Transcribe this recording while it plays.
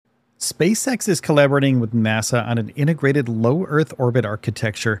SpaceX is collaborating with NASA on an integrated low Earth orbit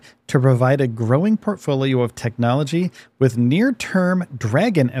architecture to provide a growing portfolio of technology with near term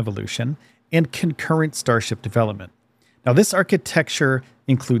Dragon evolution and concurrent Starship development. Now, this architecture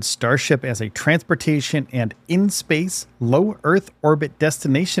includes Starship as a transportation and in space low Earth orbit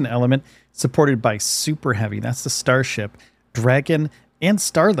destination element supported by Super Heavy, that's the Starship, Dragon, and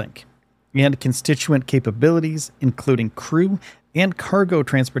Starlink, and constituent capabilities, including crew and cargo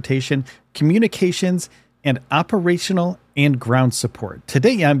transportation, communications, and operational and ground support.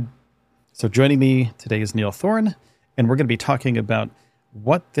 Joining me today is Neil Thorne, and we're going to be talking about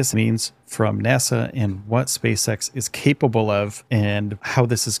what this means from NASA and what SpaceX is capable of and how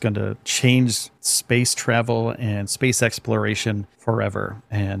this is going to change space travel and space exploration forever,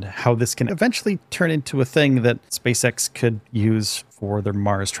 and how this can eventually turn into a thing that SpaceX could use for their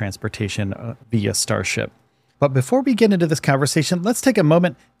Mars transportation via Starship. But before we get into this conversation, let's take a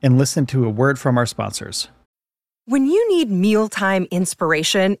moment and listen to a word from our sponsors. When you need mealtime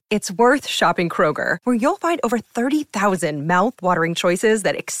inspiration, it's worth shopping Kroger, where you'll find over 30,000 mouth-watering choices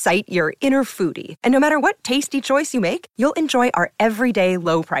that excite your inner foodie. And no matter what tasty choice you make, you'll enjoy our everyday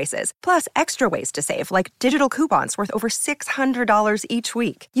low prices, plus extra ways to save, like digital coupons worth over $600 each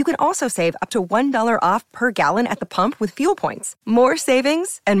week. You can also save up to $1 off per gallon at the pump with fuel points. More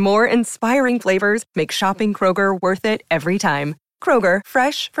savings and more inspiring flavors make shopping Kroger worth it every time. Kroger,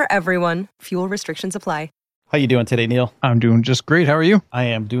 fresh for everyone. Fuel restrictions apply. How you doing today, Neil? I'm doing just great. How are you? I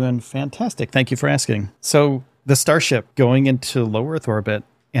am doing fantastic. Thank you for asking. So the Starship going into low Earth orbit,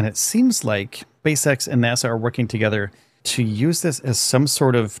 and it seems like SpaceX and NASA are working together to use this as some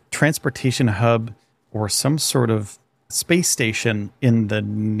sort of transportation hub or some sort of space station in the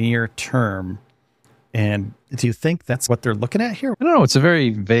near term. And do you think that's what they're looking at here? I don't know. It's a very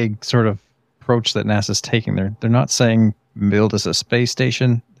vague sort of approach that NASA's taking. They're not saying build us a space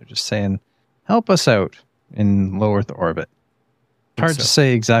station. They're just saying help us out in low Earth orbit. Hard to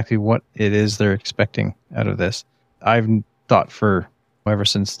say exactly what it is they're expecting out of this. I've thought for ever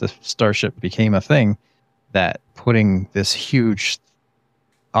since the Starship became a thing that putting this huge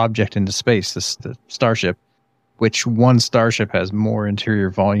object into space, the Starship, which one Starship has more interior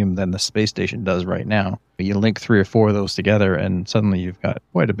volume than the space station does right now. You link 3 or 4 of those together and suddenly you've got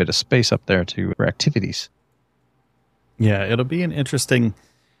quite a bit of space up there for activities. Yeah, it'll be an interesting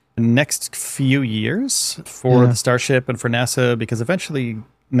next few years for the Starship and for NASA, because eventually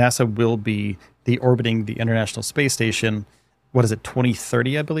NASA will be orbiting the International Space Station. What is it,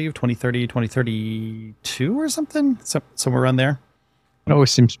 2030, I believe? 2030, 2032 or something? Somewhere around there. It always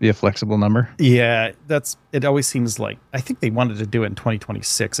seems to be a flexible number. Yeah, it always seems like, I think they wanted to do it in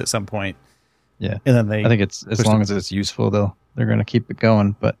 2026 at some point. Yeah. And then I think it's as long as it's useful, they're going to keep it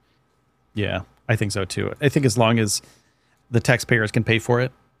going. But yeah, I think so too. I think as long as the taxpayers can pay for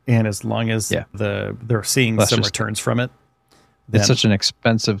it, and as long as they're seeing some returns from it. It's such an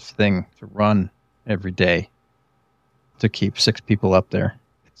expensive thing to run every day to keep 6 people up there.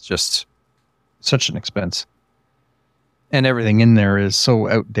 It's just such an expense. And everything in there is so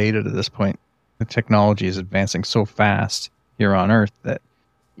outdated at this point. The technology is advancing so fast here on Earth that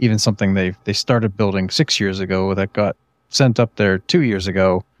even something they started building 6 years ago that got sent up there 2 years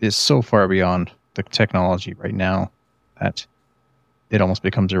ago is so far beyond the technology right now that it almost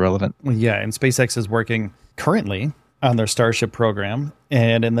becomes irrelevant. Yeah, and SpaceX is working currently on their Starship program.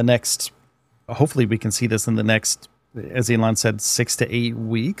 And in the next, hopefully we can see this in the next, as Elon said, 6 to 8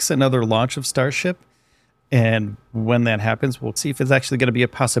 weeks, another launch of Starship. And when that happens, we'll see if it's actually going to be a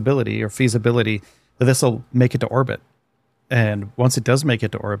possibility or feasibility that this will make it to orbit. And once it does make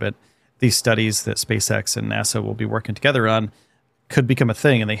it to orbit, these studies that SpaceX and NASA will be working together on could become a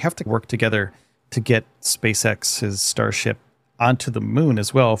thing. And they have to work together to get SpaceX's Starship onto the moon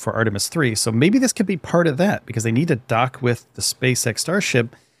as well for Artemis 3. So maybe this could be part of that, because they need to dock with the SpaceX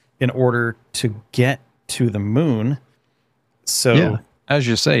Starship in order to get to the moon. So yeah, as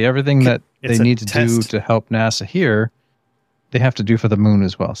you say, everything that they need to do to help NASA here, they have to do for the moon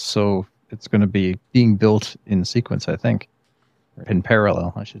as well. So it's going to be being built in sequence, I think, or in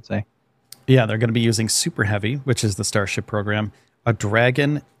parallel, I should say. Yeah, they're going to be using Super Heavy, which is the Starship program, a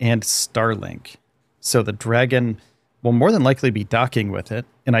Dragon, and Starlink. So the Dragon will more than likely be docking with it.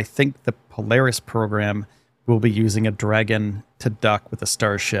 And I think the Polaris program will be using a Dragon to dock with a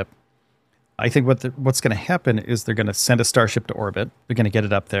Starship. I think what's going to happen is they're going to send a Starship to orbit. They're going to get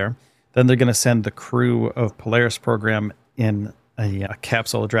it up there. Then they're going to send the crew of Polaris program in a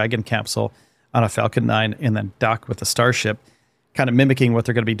capsule, a Dragon capsule, on a Falcon 9, and then dock with the Starship, kind of mimicking what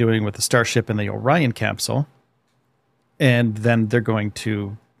they're going to be doing with the Starship and the Orion capsule. And then they're going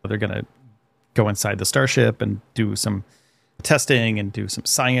to go inside the Starship and do some testing and do some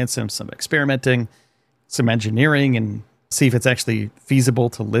science and some experimenting, some engineering, and see if it's actually feasible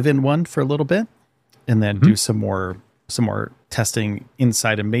to live in one for a little bit, and then do some more testing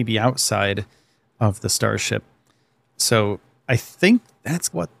inside and maybe outside of the Starship. So I think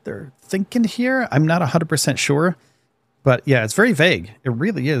that's what they're thinking here. I'm not 100% sure, but yeah, it's very vague. It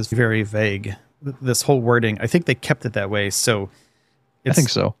really is very vague, this whole wording. I think they kept it that way. So I think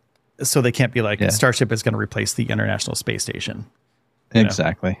so. So they can't be like, Starship is going to replace the International Space Station.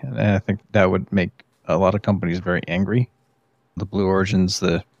 Exactly. And I think that would make a lot of companies very angry. The Blue Origins,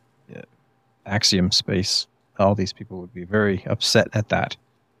 the Axiom Space, all these people would be very upset at that.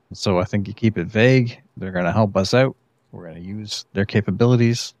 So I think you keep it vague. They're going to help us out. We're going to use their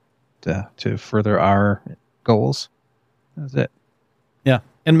capabilities to further our goals. That's it. Yeah.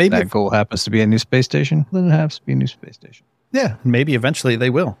 And maybe that goal happens to be a new space station, then it has to be a new space station. Yeah. Maybe eventually they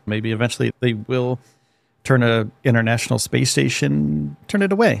will. Maybe eventually they will turn an International Space Station, turn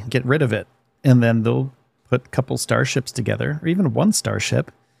it away, get rid of it. And then they'll put a couple starships together, or even one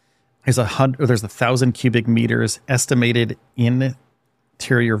starship. There's 1,000 cubic meters estimated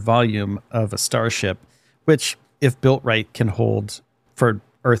interior volume of a starship, which, if built right, can hold, for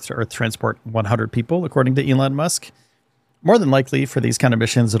Earth-to-Earth transport, 100 people, according to Elon Musk. More than likely, for these kind of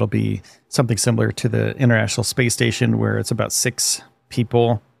missions, it'll be something similar to the International Space Station, where it's about 6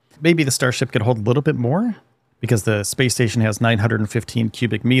 people. Maybe the Starship could hold a little bit more, because the space station has 915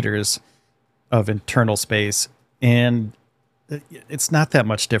 cubic meters of internal space, and it's not that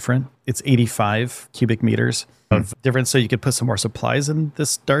much different. It's 85 cubic meters of difference, so you could put some more supplies in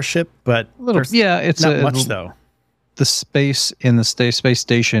this Starship, but it's not much, though. The space in the space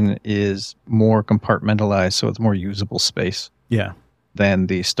station is more compartmentalized, so it's more usable space. Yeah. Than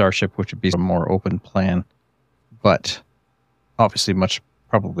the Starship, which would be a more open plan, but obviously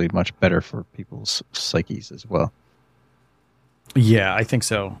probably much better for people's psyches as well. Yeah, I think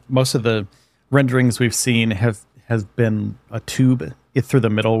so. Most of the renderings we've seen has been a tube through the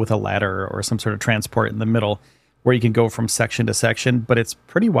middle with a ladder or some sort of transport in the middle, where you can go from section to section, but it's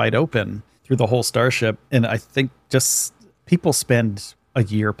pretty wide open through the whole Starship. And I think just people spend a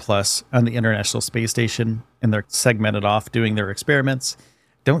year plus on the International Space Station, and they're segmented off doing their experiments.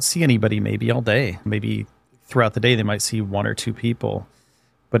 Don't see anybody maybe all day. Maybe throughout the day they might see 1 or 2 people.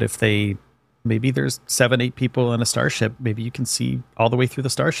 But if maybe there's 7, 8 people in a Starship, maybe you can see all the way through the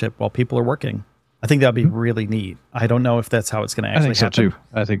Starship while people are working. I think that'd be really neat. I don't know if that's how it's going to actually happen. I think so too.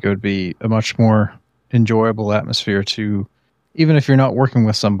 I think it would be a much more enjoyable atmosphere to, even if you're not working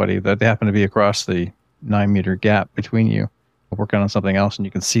with somebody, that they happen to be across the 9-meter gap between you, working on something else, and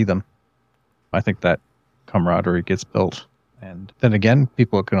you can see them. I think that camaraderie gets built. And then again,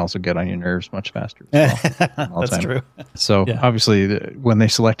 people can also get on your nerves much faster as well. That's true. So obviously, when they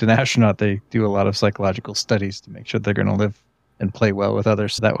select an astronaut, they do a lot of psychological studies to make sure they're going to live and play well with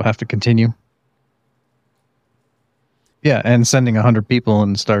others. So that will have to continue. Yeah, and sending 100 people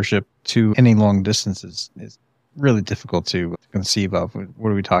in Starship to any long distances is really difficult to conceive of. What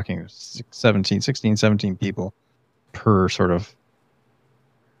are we talking? 16, 17 people per sort of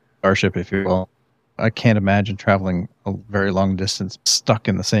Starship, if you will. I can't imagine traveling a very long distance stuck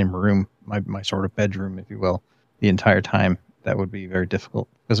in the same room, my sort of bedroom, if you will, the entire time. That would be very difficult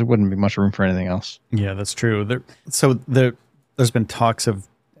because there wouldn't be much room for anything else. Yeah, that's true. There's been talks of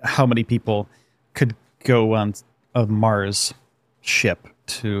how many people could go on a Mars ship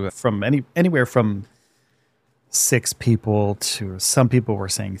from anywhere from 6 people to, some people were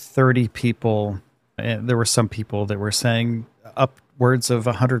saying 30 people. And there were some people that were saying upwards of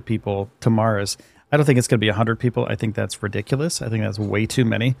 100 people to Mars. I don't think it's going to be 100 people. I think that's ridiculous. I think that's way too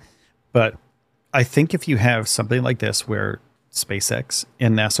many. But I think if you have something like this where SpaceX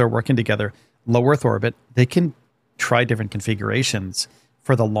and NASA are working together, low Earth orbit, they can try different configurations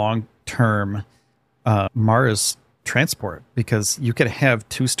for the long-term Mars transport, because you could have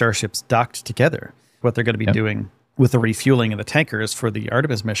 2 starships docked together. What they're going to be doing with the refueling and the tankers for the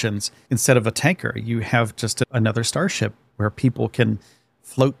Artemis missions, instead of a tanker, you have just another starship where people can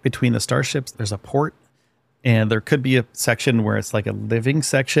float between the starships. There's a port, and there could be a section where it's like a living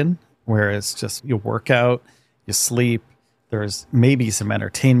section, where it's just you work out, you sleep. There's maybe some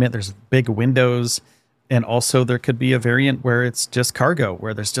entertainment. There's big windows. And also there could be a variant where it's just cargo,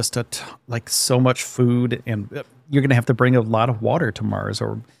 where there's just so much food, and you're going to have to bring a lot of water to Mars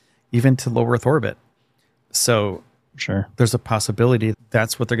or even to low Earth orbit. So sure, there's a possibility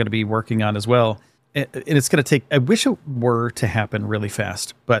that's what they're going to be working on as well. And it's going to take, I wish it were to happen really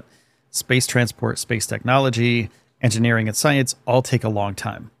fast, but space transport, space technology, engineering and science all take a long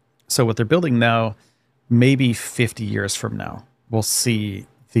time. So what they're building now, maybe 50 years from now, we'll see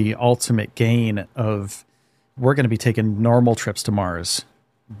the ultimate gain of we're going to be taking normal trips to Mars.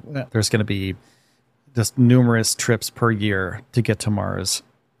 There's going to be just numerous trips per year to get to Mars.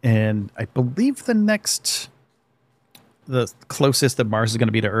 And I believe the closest that Mars is going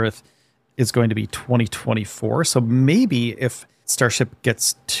to be to Earth is going to be 2024. So maybe if Starship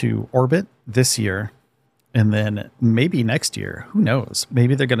gets to orbit this year and then maybe next year, who knows?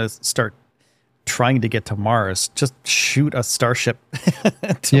 Maybe they're going to start trying to get to Mars. Just shoot a Starship.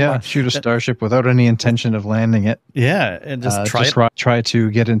 Shoot a Starship without any intention of landing it. Yeah, and just try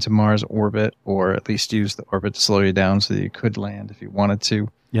to get into Mars orbit, or at least use the orbit to slow you down so that you could land if you wanted to.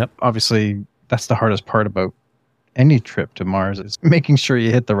 Yep. Obviously, that's the hardest part about any trip to Mars, is making sure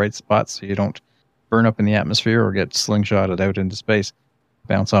you hit the right spots so you don't burn up in the atmosphere or get slingshotted out into space,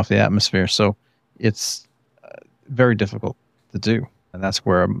 bounce off the atmosphere. So it's very difficult to do. And that's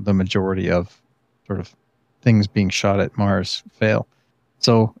where the majority of sort of things being shot at Mars fail.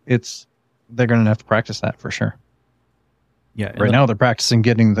 So they're going to have to practice that for sure. Yeah. Right now they're practicing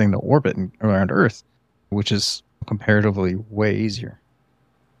getting the thing to orbit around Earth, which is comparatively way easier.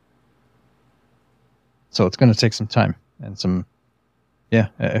 So it's going to take some time and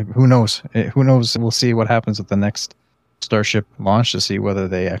who knows? Who knows? We'll see what happens with the next Starship launch to see whether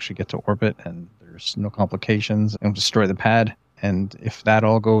they actually get to orbit and there's no complications and destroy the pad. And if that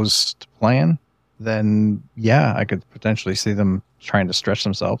all goes to plan, then I could potentially see them trying to stretch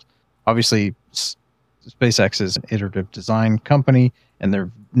themselves. Obviously, SpaceX is an iterative design company, and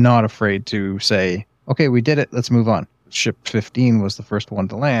they're not afraid to say, okay, we did it, let's move on. Ship 15 was the first one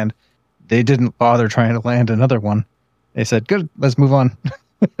to land. They didn't bother trying to land another one. They said, good, let's move on.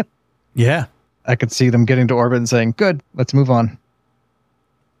 Yeah. I could see them getting to orbit and saying, good, let's move on.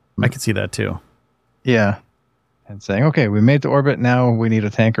 I could see that too. Yeah. And saying, okay, we made it to orbit. Now we need a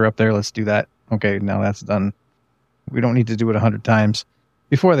tanker up there. Let's do that. Okay, now that's done. We don't need to do it 100 times.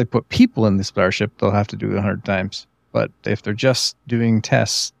 Before they put people in the Starship, they'll have to do it 100 times. But if they're just doing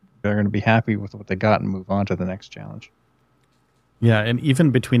tests, they're going to be happy with what they got and move on to the next challenge. Yeah, and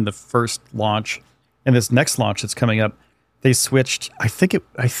even between the first launch and this next launch that's coming up, they switched. I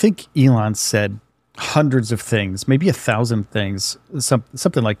think Elon said hundreds of things, maybe 1,000 things,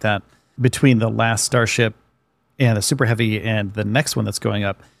 something like that, between the last Starship and the Super Heavy and the next one that's going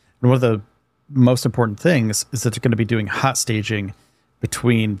up. And one of the most important things is that they're going to be doing hot staging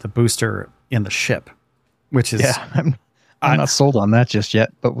between the booster and the ship, which is... Yeah, I'm not sold on that just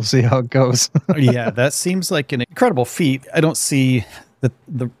yet, but we'll see how it goes. Yeah, that seems like an incredible feat. I don't see that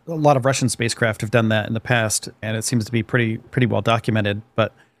a lot of Russian spacecraft have done that in the past, and it seems to be pretty well documented.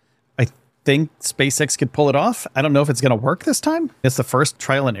 But I think SpaceX could pull it off. I don't know if it's going to work this time. It's the first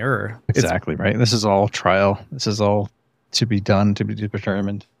trial and error. Exactly, right. This is all trial. This is all to be done, to be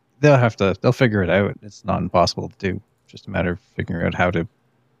determined. They'll figure it out. It's not impossible to do. It's just a matter of figuring out how to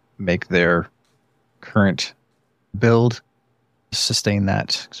make their current build sustain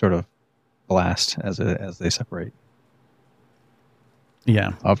that sort of blast as they separate.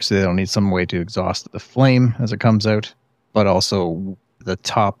 Yeah. Obviously, they don't need some way to exhaust the flame as it comes out, but also the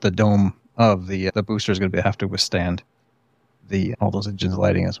dome of the booster is going to have to withstand all those engines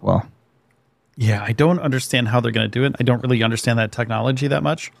lighting as well. Yeah, I don't understand how they're going to do it. I don't really understand that technology that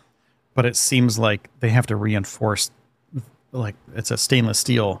much, but it seems like they have to reinforce, like it's a stainless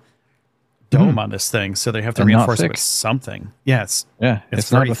steel dome on this thing, so they have to reinforce it with something. Yeah,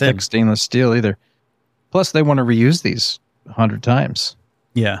 it's not a thick stainless steel either. Plus, they want to reuse these 100 times.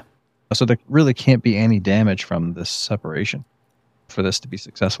 Yeah. So there really can't be any damage from this separation for this to be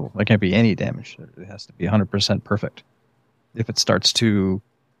successful. There can't be any damage. It has to be 100% perfect. If it starts to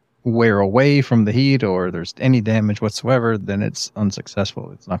wear away from the heat or there's any damage whatsoever, then it's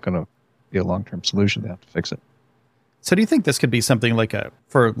unsuccessful. It's not going to be a long-term solution. They have to fix it. So do you think this could be something like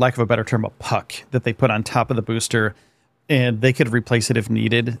for lack of a better term, a puck that they put on top of the booster and they could replace it if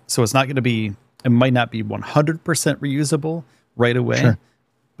needed? So it's not going to be, it might not be 100% reusable right away, sure,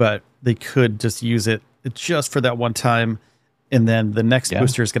 but they could just use it just for that one time. And then the next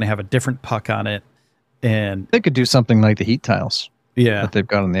booster is going to have a different puck on it. And they could do something like the heat tiles that they've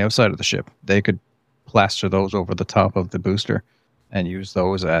got on the outside of the ship. They could plaster those over the top of the booster and use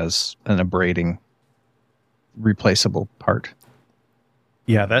those as an abrading replaceable part.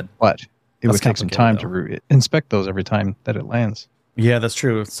 But it would take some time to inspect those every time that it lands. Yeah, that's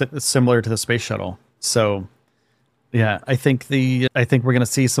true. It's similar to the space shuttle. So yeah, I think we're going to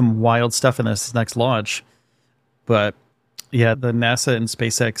see some wild stuff in this next launch. But yeah, the NASA and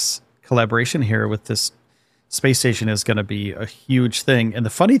SpaceX collaboration here with this space station is going to be a huge thing. And the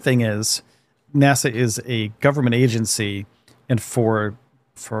funny thing is, NASA is a government agency, and for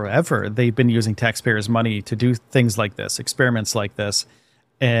forever they've been using taxpayers' money to do things like this, experiments like this.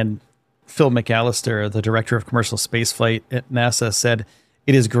 And Phil McAllister, the director of commercial spaceflight at NASA, said,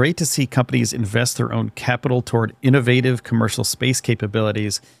 "It is great to see companies invest their own capital toward innovative commercial space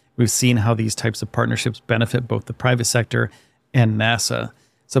capabilities. We've seen how these types of partnerships benefit both the private sector and NASA."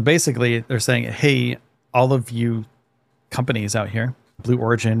 So basically, they're saying, hey, all of you companies out here, Blue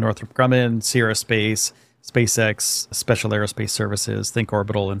Origin, Northrop Grumman, Sierra Space, SpaceX, Special Aerospace Services, Think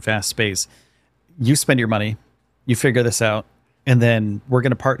Orbital, and Fast Space, you spend your money, you figure this out, and then we're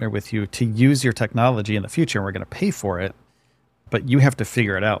going to partner with you to use your technology in the future, and we're going to pay for it. But you have to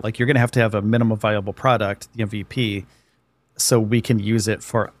figure it out. Like, you're going to have a minimum viable product, the MVP, so we can use it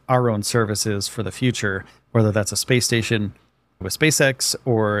for our own services for the future, whether that's a space station with SpaceX,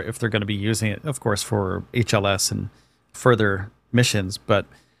 or if they're going to be using it, of course, for HLS and further missions. But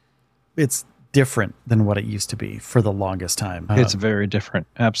it's different than what it used to be for the longest time. It's very different.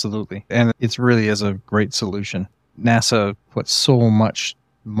 Absolutely. And it really is a great solution. NASA put so much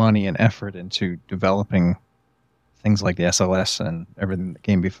money and effort into developing things like the SLS and everything that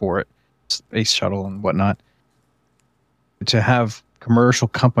came before it, space shuttle and whatnot. To have commercial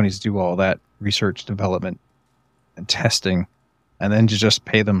companies do all that research, development, and testing, and then to just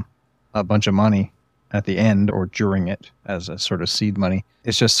pay them a bunch of money at the end or during it as a sort of seed money,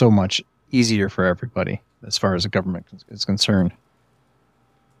 it's just so much easier for everybody as far as the government is concerned,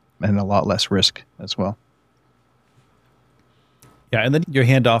 and a lot less risk as well. Yeah, and then you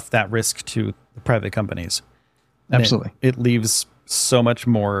hand off that risk to the private companies. Absolutely. It leaves so much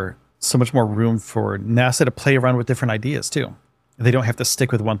more room for NASA to play around with different ideas too. They don't have to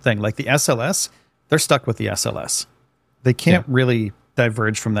stick with one thing. Like the SLS, they're stuck with the SLS. They can't really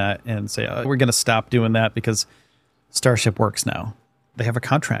diverge from that and say, we're going to stop doing that because Starship works now. They have a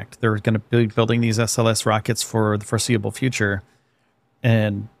contract. They're going to be building these SLS rockets for the foreseeable future.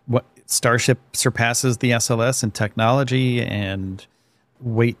 And what Starship surpasses the SLS in technology and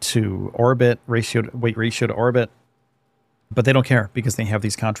weight ratio to orbit. But they don't care because they have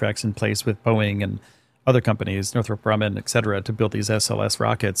these contracts in place with Boeing and other companies, Northrop Grumman, et cetera, to build these SLS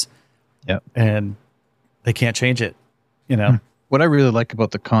rockets. Yep. And they can't change it, you know? What I really like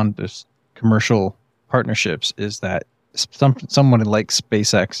about this commercial partnerships is that someone like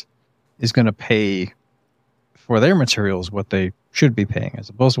SpaceX is going to pay for their materials what they should be paying, as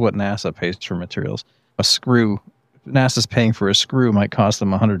opposed to what NASA pays for materials. A screw, if NASA's paying for a screw, might cost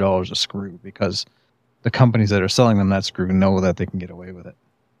them $100 a screw because the companies that are selling them that screw know that they can get away with it.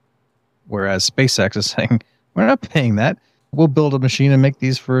 Whereas SpaceX is saying, we're not paying that. We'll build a machine and make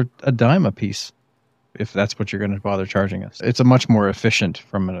these for a dime a piece, if that's what you're going to bother charging us. It's a much more efficient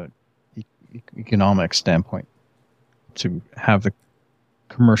from an economic standpoint to have the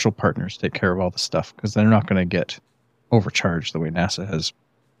commercial partners take care of all the stuff, because they're not going to get overcharged the way NASA has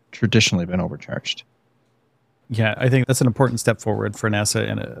traditionally been overcharged. Yeah, I think that's an important step forward for NASA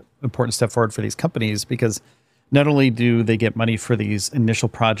and an important step forward for these companies, because not only do they get money for these initial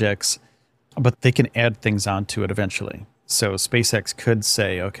projects, but they can add things onto it eventually. So SpaceX could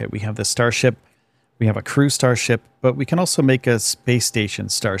say, okay, we have the Starship, we have a crew Starship, but we can also make a space station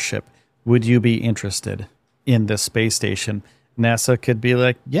Starship. Would you be interested in this space station? NASA could be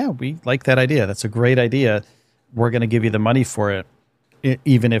like, yeah, we like that idea. That's a great idea. We're going to give you the money for it,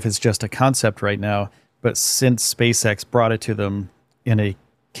 even if it's just a concept right now. But since SpaceX brought it to them in a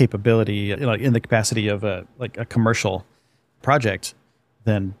capability, in the capacity of a commercial project,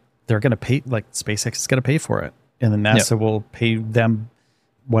 then they're going to pay, SpaceX is going to pay for it. And then NASA will pay them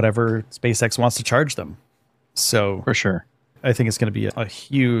whatever SpaceX wants to charge them. So for sure, I think it's going to be a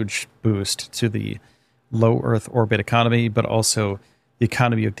huge boost to the low Earth orbit economy, but also the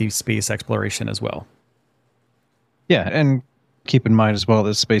economy of deep space exploration as well. Yeah, and keep in mind as well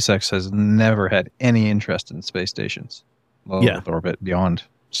that SpaceX has never had any interest in space stations, low Earth orbit beyond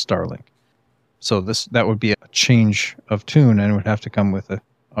Starlink. So that would be a change of tune, and it would have to come with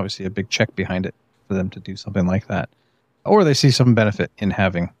obviously a big check behind it for them to do something like that. Or they see some benefit in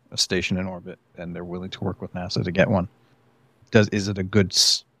having a station in orbit, and they're willing to work with NASA to get one. Is it a good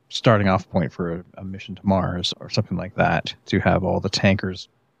starting off point for a mission to Mars or something like that, to have all the tankers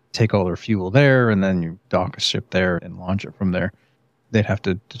take all their fuel there, and then you dock a ship there and launch it from there? They'd have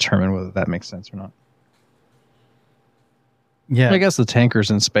to determine whether that makes sense or not. Yeah, I guess the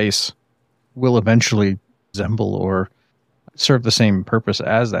tankers in space will eventually resemble or serve the same purpose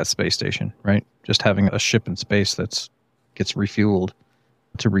as that space station, right? Just having a ship in space that gets refueled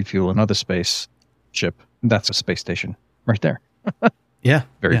to refuel another space ship. That's a space station right there. Yeah.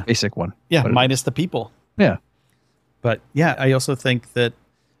 Very basic one. Yeah, minus the people. Yeah. But yeah, I also think that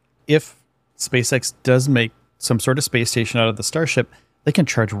if SpaceX does make some sort of space station out of the Starship, they can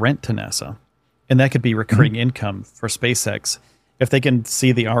charge rent to NASA. And that could be recurring income for SpaceX. If they can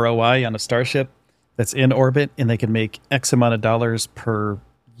see the ROI on a Starship that's in orbit and they can make X amount of dollars per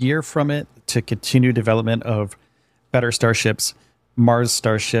year from it to continue development of better Starships, Mars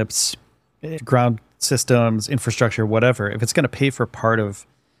Starships, ground systems, infrastructure, whatever, if it's going to pay for part of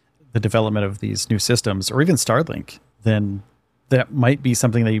the development of these new systems or even Starlink, then that might be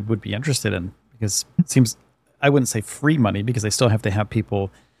something they would be interested in, because it seems, I wouldn't say free money, because they still have to have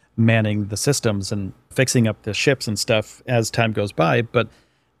people manning the systems and fixing up the ships and stuff as time goes by. But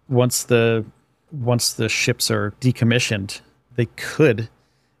once the ships are decommissioned, they could,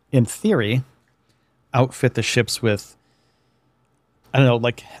 in theory, outfit the ships with, I don't know,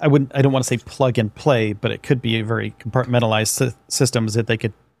 like I don't want to say plug and play, but it could be a very compartmentalized systems that they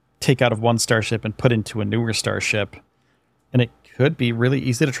could take out of one Starship and put into a newer Starship. And it could be really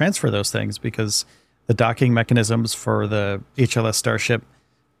easy to transfer those things, because the docking mechanisms for the HLS Starship,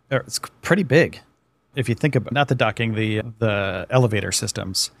 it's pretty big. If you think about, not the docking, the elevator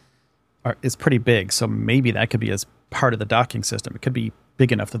systems is pretty big. So maybe that could be as part of the docking system. It could be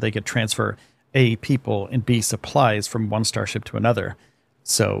big enough that they could transfer A, people, and B, supplies from one Starship to another.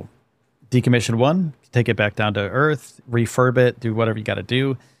 So decommission one, take it back down to Earth, refurb it, do whatever you got to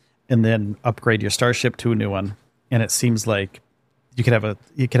do, and then upgrade your Starship to a new one. And it seems like you could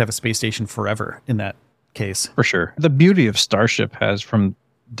have a space station forever in that case. For sure. The beauty of Starship has from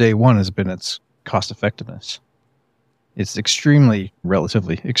day one has been its cost effectiveness. It's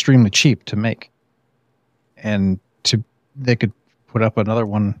relatively extremely cheap to make. And they could put up another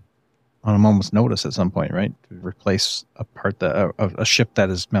one on a moment's notice at some point, right? To replace a part a ship that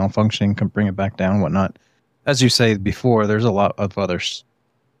is malfunctioning, can bring it back down, whatnot. As you say before, there's a lot of other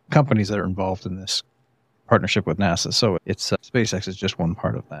companies that are involved in this partnership with NASA. So it's SpaceX is just one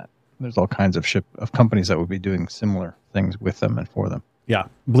part of that. There's all kinds of companies that would be doing similar things with them and for them. Yeah.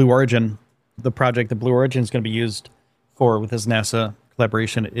 Blue Origin, the project that Blue Origin is going to be used for with this NASA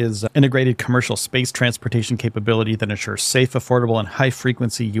collaboration is integrated commercial space transportation capability that ensures safe, affordable, and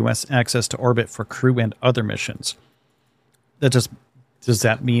high-frequency U.S. access to orbit for crew and other missions. Does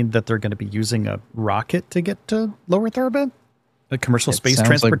that mean that they're going to be using a rocket to get to low Earth orbit? A commercial space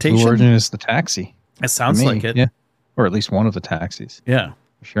transportation? Like Blue Origin is the taxi. It sounds like it. Yeah. Or at least one of the taxis. Yeah.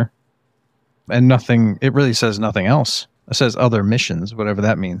 For sure. And it really says nothing else. It says other missions, whatever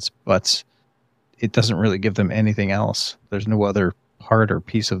that means, but it doesn't really give them anything else. There's no other part or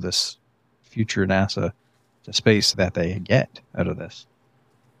piece of this future NASA to space that they get out of this.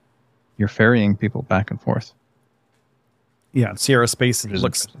 You're ferrying people back and forth. Yeah, Sierra Space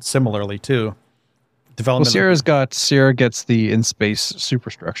looks similarly too. Sierra gets the in-space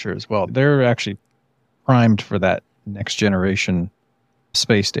superstructure as well. They're actually primed for that next generation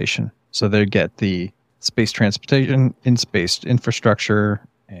space station. So they get the space transportation, in-space infrastructure,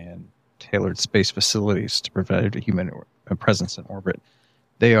 and tailored space facilities to provide a human presence in orbit.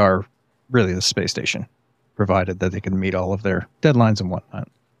 They are really the space station, provided that they can meet all of their deadlines and whatnot.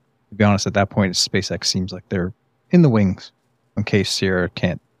 To be honest, at that point, SpaceX seems like they're in the wings in case Sierra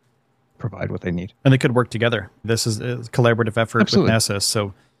can't provide what they need. And they could work together. This is a collaborative effort Absolutely. with NASA.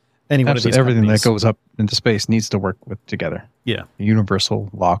 So any one of these everything companies that goes up into space needs to work together. Yeah. Universal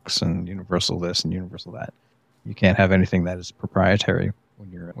locks and universal this and universal that. You can't have anything that is proprietary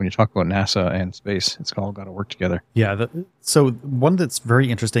when you talk about NASA and space. It's all got to work together. Yeah. So one that's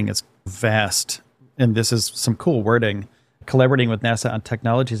very interesting is VAST, and this is some cool wording. Collaborating with NASA on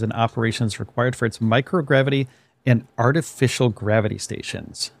technologies and operations required for its microgravity and artificial gravity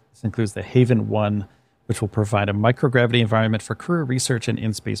stations. This includes the Haven 1, which will provide a microgravity environment for crew research and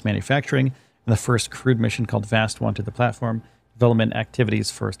in-space manufacturing, and the first crewed mission called VAST-1 to the platform. Development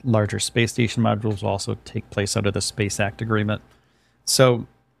activities for larger space station modules will also take place under the Space Act agreement. So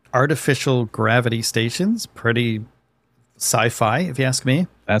artificial gravity stations, pretty sci-fi, if you ask me.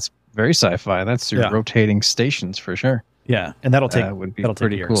 That's very sci-fi. That's your rotating stations for sure. Yeah, and that'll take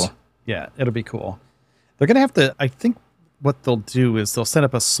pretty years. Cool. Yeah, it'll be cool. They're going to have to, I think what they'll do is they'll set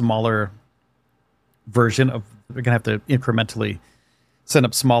up a smaller version of, they're going to have to incrementally set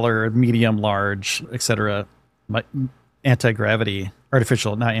up smaller, medium, large, etc. Anti-gravity,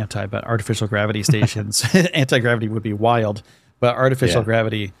 artificial gravity stations. Anti-gravity would be wild, but artificial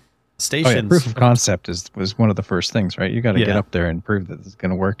gravity stations. Proof of concept was one of the first things, right? You got to get up there and prove that it's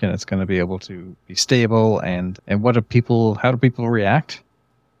going to work and it's going to be able to be stable. And how do people react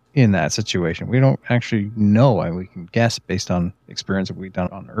in that situation? We don't actually know. We can guess based on experience that we've done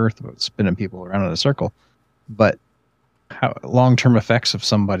on Earth about spinning people around in a circle, but how long-term effects of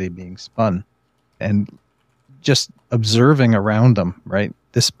somebody being spun and just observing around them, right?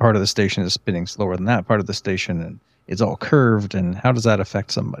 This part of the station is spinning slower than that part of the station, and it's all curved. And how does that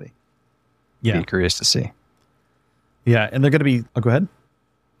affect somebody? Yeah. Be curious to see. Yeah, and they're going to be, oh, go ahead.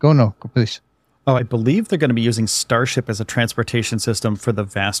 Go, please. Oh, I believe they're going to be using Starship as a transportation system for the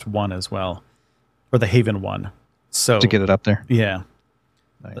Vast 1 as well, or the Haven 1. So To get it up there. Yeah.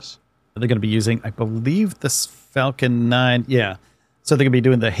 Nice. They're going to be using, I believe, this Falcon 9. Yeah. So they're going to be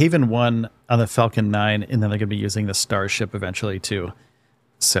doing the Haven 1 on the Falcon 9, and then they're going to be using the Starship eventually too.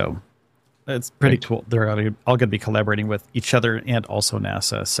 So it's pretty cool. They're all going to be collaborating with each other and also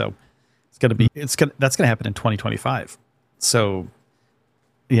NASA. So it's going to be, that's going to happen in 2025. So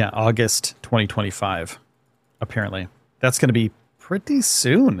yeah, August 2025, apparently. That's going to be pretty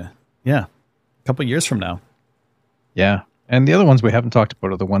soon. Yeah. A couple years from now. Yeah. And the other ones we haven't talked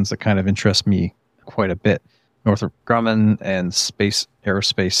about are the ones that kind of interest me quite a bit. Northrop Grumman and Space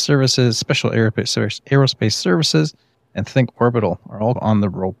Aerospace Services, Special Aerospace Services, and Think Orbital are all on the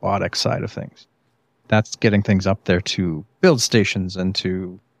robotic side of things. That's getting things up there to build stations and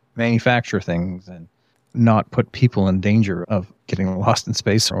to manufacture things and not put people in danger of getting lost in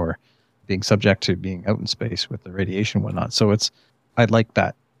space or being subject to being out in space with the radiation and whatnot. So I like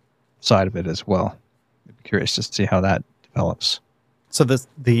that side of it as well. I'd be curious just to see how that develops. So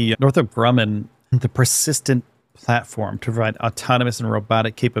the Northrop Grumman, the persistent platform to provide autonomous and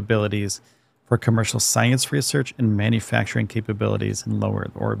robotic capabilities for commercial science research and manufacturing capabilities in low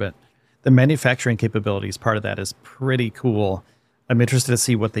Earth orbit. The manufacturing capabilities part of that is pretty cool. I'm interested to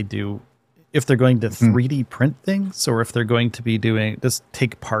see what they do, if they're going to 3D print things or if they're going to be doing, just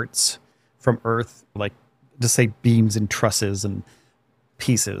take parts from Earth, like just say beams and trusses and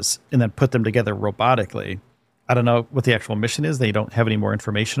pieces, and then put them together robotically. I don't know what the actual mission is. They don't have any more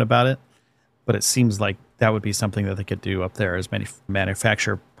information about it, but it seems like that would be something that they could do up there, is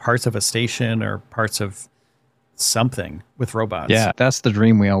manufacture parts of a station or parts of something with robots. Yeah, that's the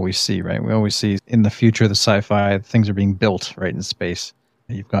dream we always see, right? We always see in the future, the sci-fi, things are being built right in space.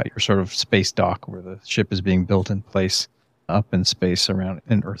 You've got your sort of space dock where the ship is being built in place up in space around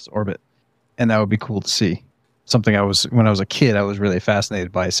in Earth's orbit. And that would be cool to see. Something when I was a kid, I was really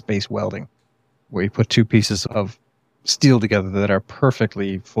fascinated by space welding, where you put two pieces of steel together that are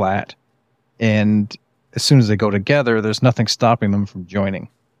perfectly flat. And as soon as they go together, there's nothing stopping them from joining.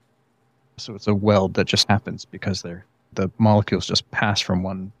 So it's a weld that just happens because the molecules just pass from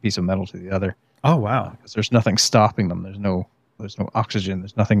one piece of metal to the other. Oh, wow. Because there's nothing stopping them. There's no oxygen.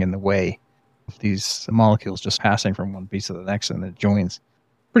 There's nothing in the way of these molecules just passing from one piece to the next, and it joins.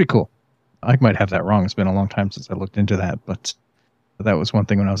 Pretty cool. I might have that wrong. It's been a long time since I looked into that, but that was one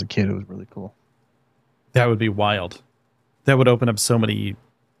thing when I was a kid. It was really cool. That would be wild. That would open up so many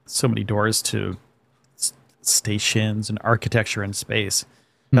doors to stations and architecture in space.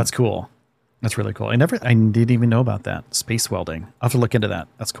 That's cool. That's really cool. I didn't even know about that. Space welding. I'll have to look into that.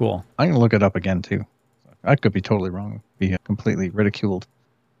 That's cool. I'm going to look it up again too. I could be totally wrong. Be completely ridiculed.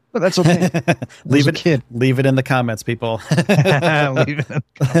 But that's okay. Leave it in the comments, people. Leave it in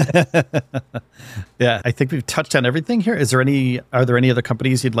the comments. Yeah, I think we've touched on everything here. Are there any other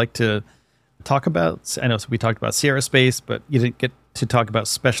companies you'd like to talk about? I know we talked about Sierra Space, but you didn't get to talk about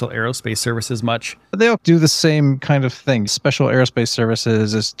Special Aerospace Services much. They all do the same kind of thing. Special Aerospace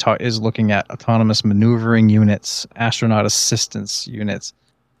Services is looking at autonomous maneuvering units, astronaut assistance units.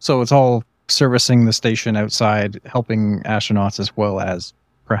 So it's all servicing the station outside, helping astronauts as well as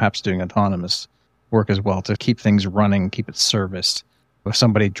perhaps doing autonomous work as well to keep things running, keep it serviced. If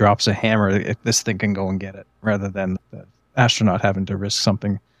somebody drops a hammer, this thing can go and get it rather than the astronaut having to risk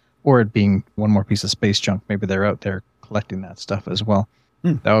something or it being one more piece of space junk. Maybe they're out there collecting that stuff as well.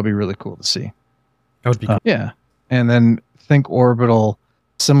 That would be really cool to see. That would be cool. Yeah. And then Think Orbital,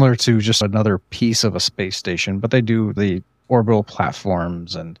 similar to just another piece of a space station, but they do the orbital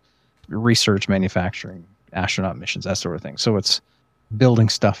platforms and research, manufacturing, astronaut missions, that sort of thing. So it's building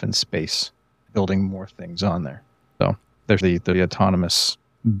stuff in space, building more things on there. So there's the autonomous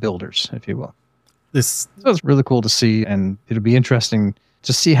builders, if you will. So it's really cool to see, and it'll be interesting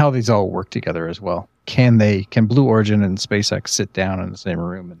to see how these all work together as well. Can Blue Origin and SpaceX sit down in the same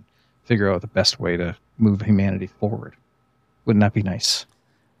room and figure out the best way to move humanity forward? Wouldn't that be nice?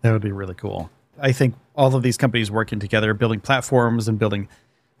 That would be really cool. I think all of these companies working together, building platforms and building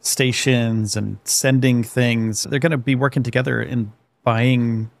stations and sending things, they're going to be working together in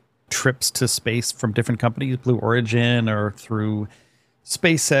buying trips to space from different companies, Blue Origin or through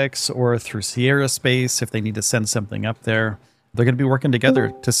SpaceX or through Sierra Space. If they need to send something up there, they're going to be working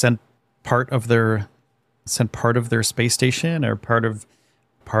together to send part of their space station or part of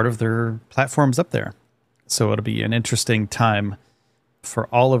their platforms up there. So it'll be an interesting time for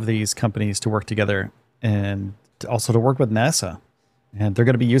all of these companies to work together and also to work with NASA. And they're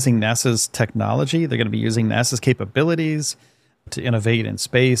going to be using NASA's technology. They're going to be using NASA's capabilities to innovate in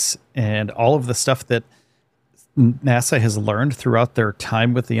space, and all of the stuff that NASA has learned throughout their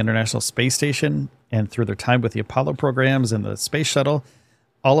time with the International Space Station and through their time with the Apollo programs and the space shuttle,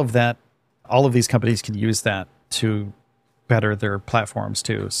 all of that, all of these companies can use that to better their platforms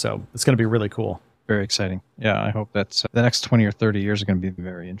too. So it's going to be really cool. Very exciting. Yeah, I hope that's the next 20 or 30 years are going to be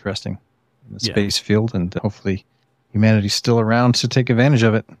very interesting in the space field, and hopefully humanity's still around to take advantage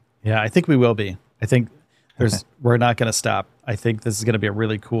of it. Yeah, I think we will be. I think we're not going to stop. I think this is going to be a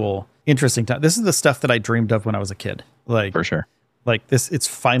really cool, interesting time. This is the stuff that I dreamed of when I was a kid. Like, for sure. Like this, it's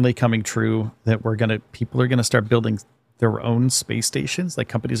finally coming true that people are going to start building their own space stations. Like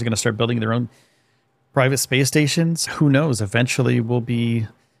companies are going to start building their own private space stations. Who knows? Eventually we'll be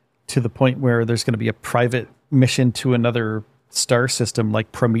to the point where there's going to be a private mission to another star system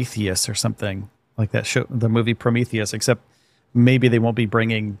like Prometheus or something like that show, the movie Prometheus, except maybe they won't be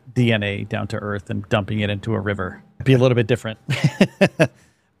bringing DNA down to Earth and dumping it into a river. It'd be a little bit different,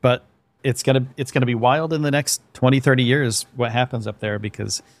 but it's going to be wild in the next 20, 30 years, what happens up there,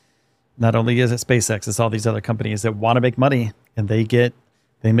 because not only is it SpaceX, it's all these other companies that want to make money, and they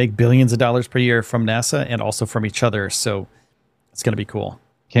make billions of dollars per year from NASA and also from each other. So it's going to be cool.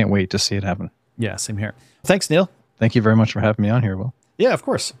 Can't wait to see it happen. Yeah, same here. Thanks, Neil. Thank you very much for having me on here, Will. Yeah, of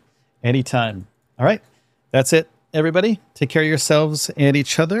course. Anytime. All right. That's it, everybody. Take care of yourselves and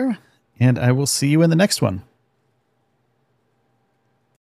each other, and I will see you in the next one.